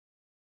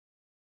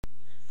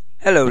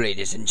Hello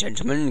ladies and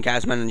gentlemen,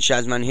 Kazman and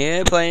Shazman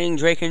here, playing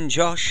Drake and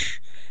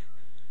Josh.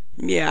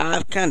 Yeah,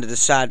 I've kind of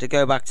decided to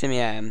go back to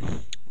my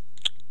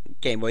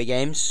Game Boy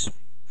games.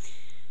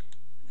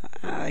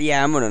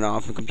 Yeah, I'm running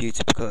off my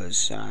computer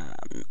because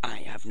I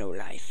have no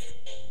life.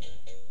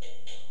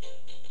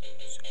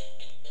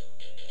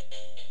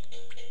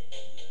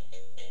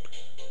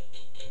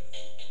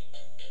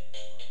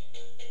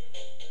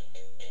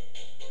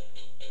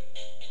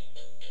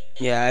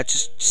 Yeah, I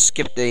just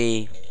skip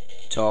the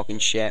talking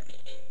shit.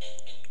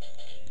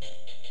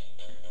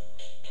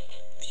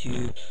 If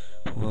you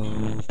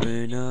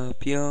open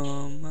up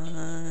your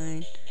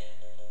mind,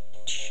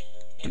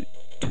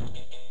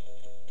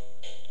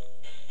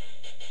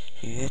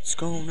 it's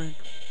gonna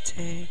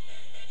take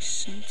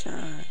some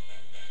time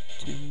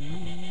to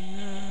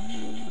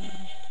realize.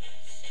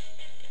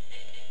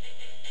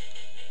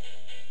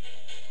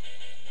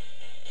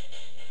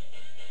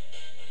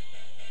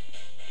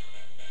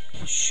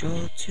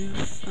 Sure to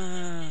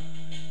find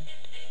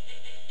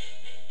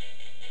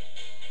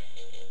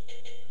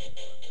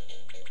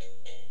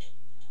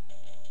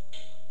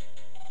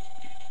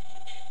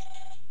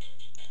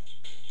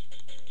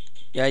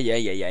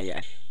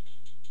Yeah.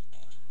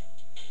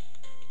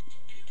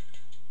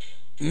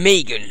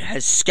 Megan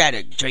has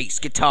scattered Drake's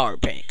guitar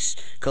picks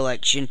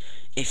collection.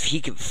 If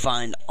he can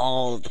find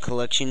all of the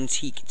collections,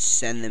 he can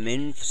send them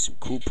in for some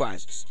cool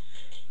prizes.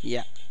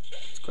 Yeah,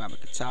 let's grab a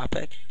guitar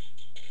pick.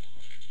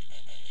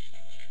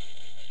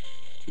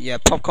 Yeah,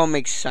 popcorn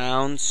makes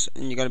sounds,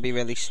 and you gotta be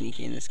really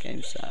sneaky in this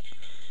game, so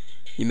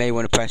you may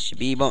want to press your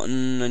B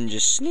button and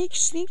just sneak.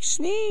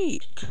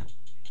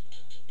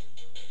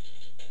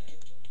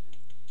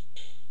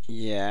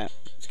 Yeah,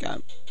 let's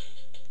go.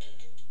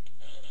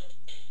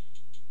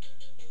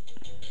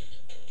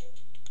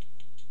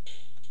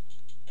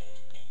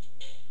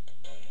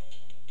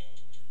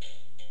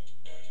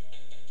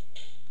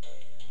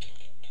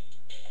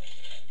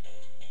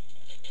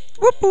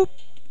 Whoop whoop.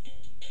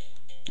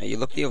 Now you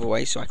look the other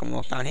way so I can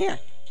walk down here.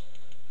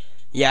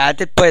 Yeah, I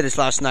did play this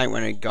last night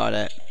when I got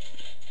it.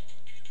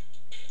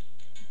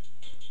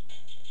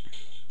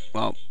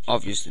 Well,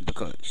 obviously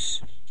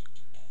because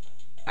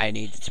I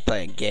needed to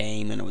play a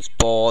game and I was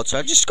bored, so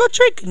I just got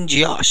Drake and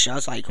Josh. I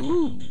was like,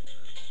 ooh,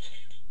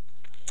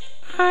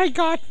 I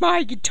got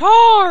my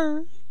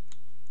guitar.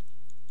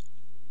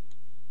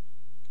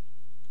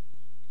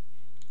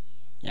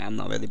 Yeah, I'm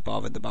not really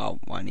bothered about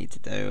what I need to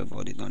do. I've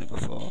already done it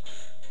before.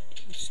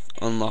 Just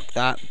unlock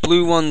that.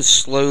 Blue ones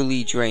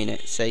slowly drain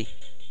it, see?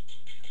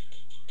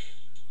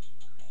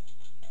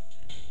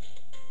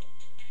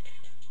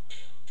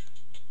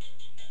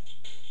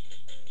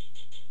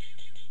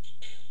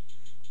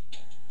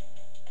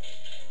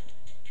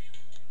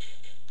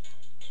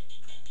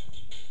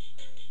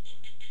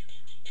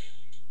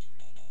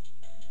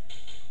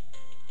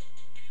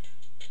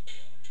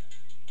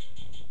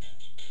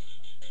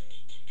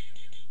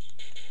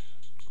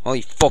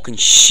 Holy fucking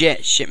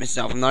shit. Shit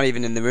myself. I'm not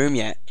even in the room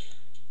yet.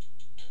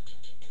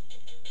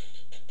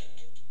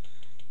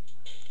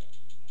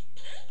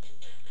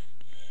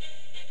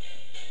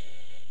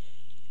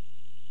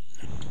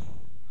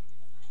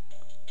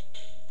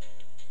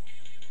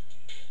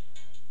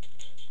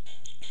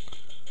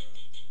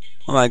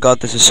 Oh my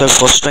god, this is so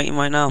frustrating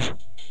right now.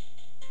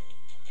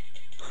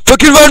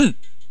 Fucking run!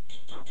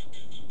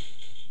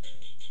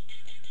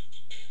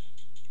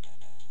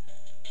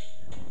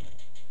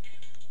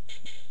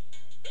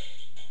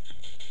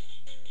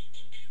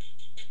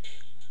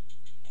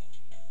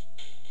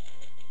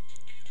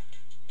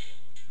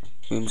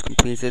 Room's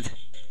completed.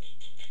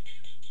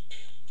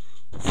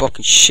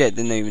 Fucking shit,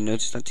 didn't even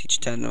notice that teacher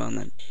turned around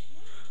then.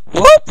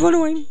 Whoop, run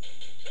away!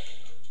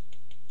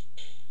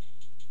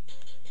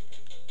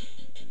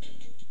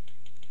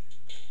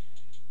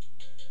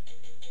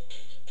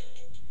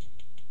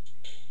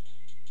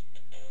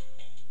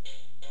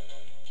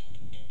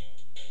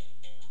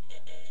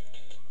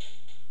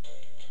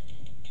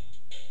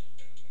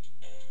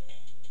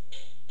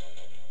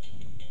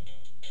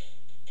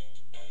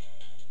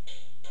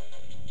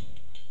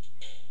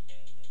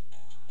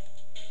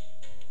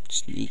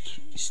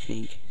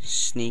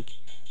 Sneak.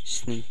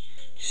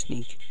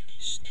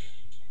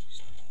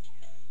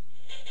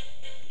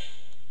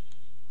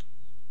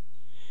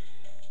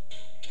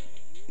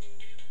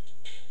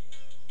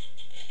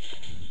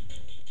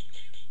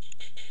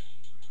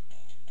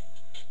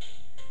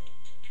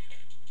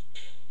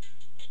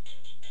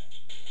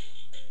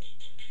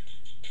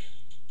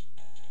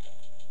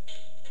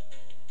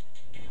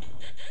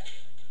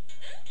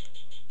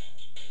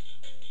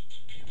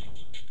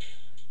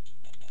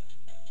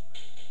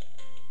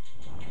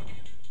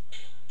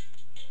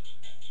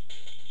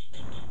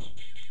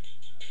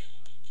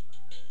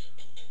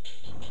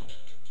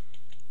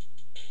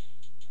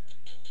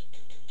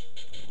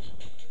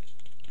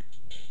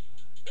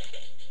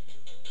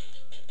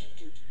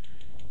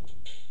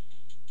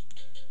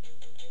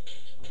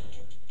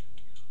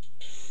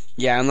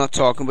 Yeah, I'm not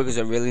talking because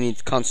I really need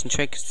to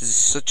concentrate because this is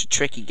such a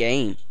tricky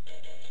game.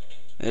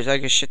 There's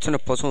like a shit ton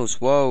of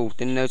puzzles. Whoa,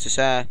 didn't notice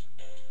that.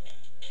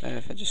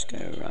 If I just go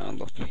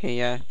around up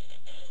here.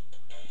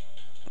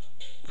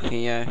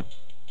 here,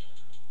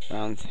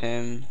 round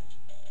him,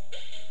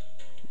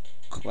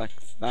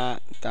 collect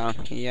that, down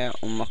here,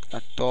 unlock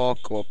that door,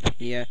 go up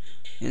here,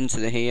 into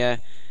the here.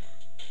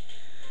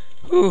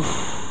 Whew.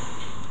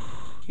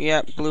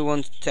 Yeah, blue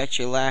ones detect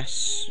you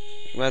less,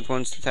 red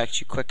ones detect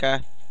you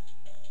quicker.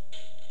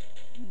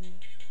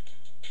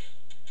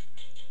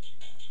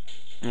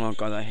 Oh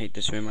god, I hate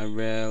this room, I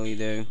really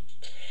do.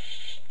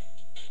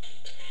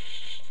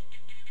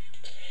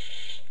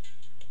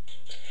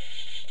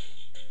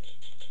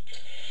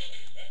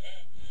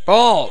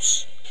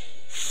 Balls!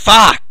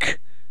 Fuck!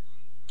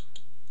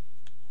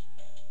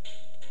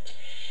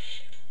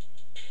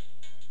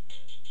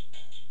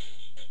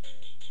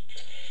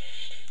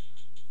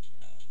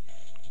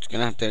 Just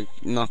gonna have to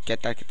not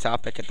get that guitar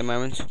pick at the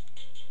moment.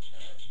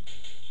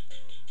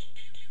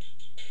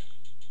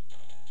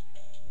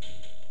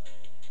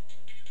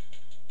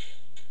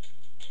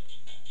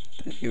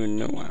 Don't even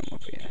know why I'm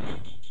up here.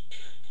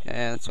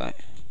 Yeah, that's right.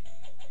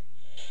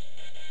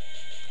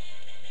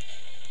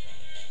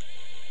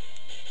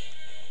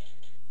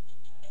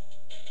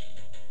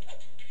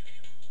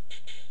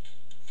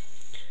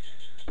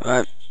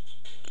 Right.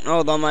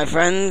 Hold on, my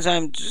friends.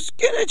 I'm just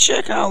gonna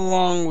check how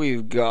long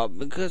we've got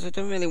because I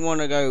don't really want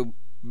to go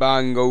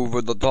bang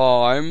over the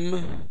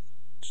time.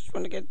 Just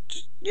want to get,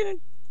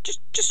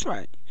 just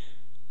right.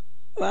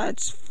 Well,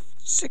 it's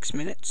 6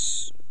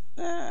 minutes.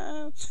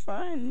 That's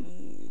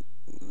fine.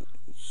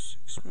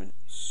 6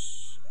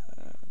 minutes.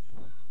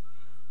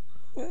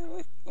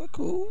 We're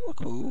cool.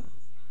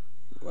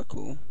 We're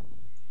cool.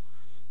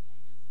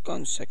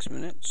 Gone 6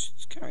 minutes.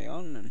 Let's carry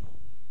on then.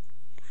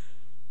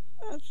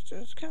 Let's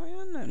just carry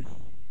on then.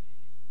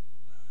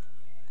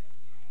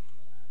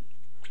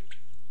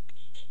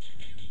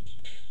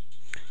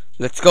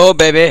 Let's go,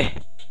 baby.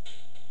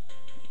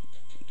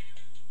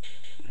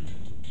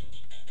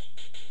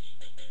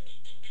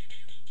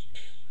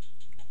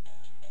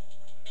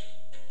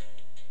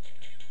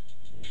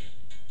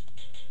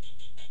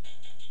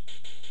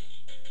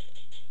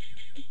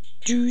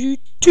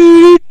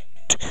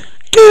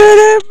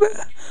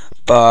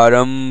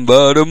 Bottom,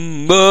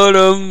 bottom,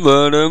 bottom,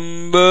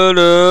 bottom,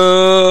 bottom.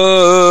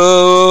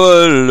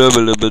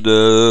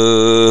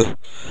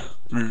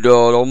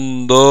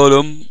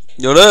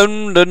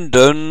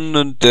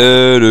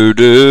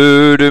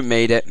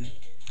 Made it.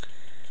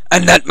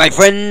 And that, my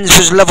friends,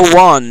 was level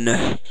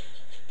 1.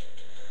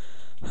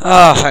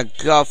 Oh, thank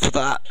God for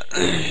that.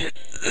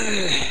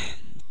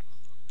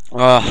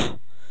 Oh.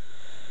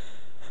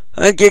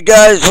 Thank you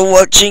guys for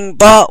watching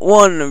part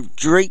 1 of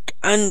Drake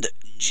and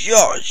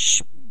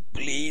Josh.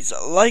 Please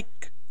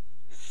like,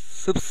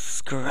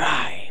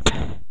 subscribe,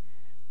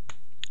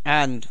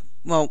 and,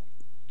 well,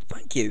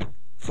 thank you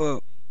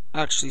for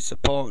actually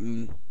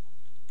supporting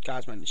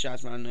Guysman and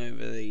Shazman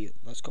over the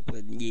last couple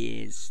of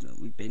years that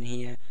we've been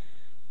here.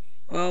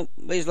 Well,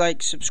 please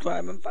like,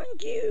 subscribe, and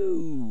thank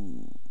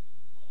you.